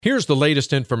Here's the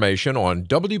latest information on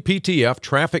WPTF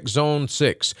Traffic Zone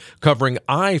 6, covering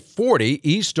I-40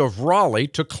 east of Raleigh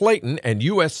to Clayton and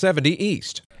US 70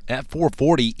 east. At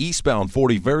 440 eastbound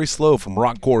 40, very slow from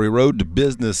Rock Quarry Road to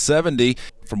Business 70.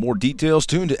 For more details,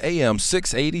 tune to AM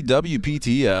 680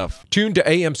 WPTF. Tune to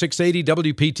AM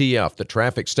 680 WPTF, the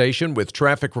traffic station with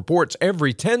traffic reports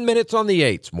every 10 minutes on the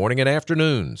 8s, morning and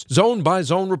afternoons.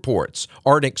 Zone-by-zone reports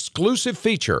are an exclusive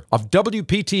feature of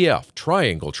WPTF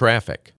Triangle Traffic.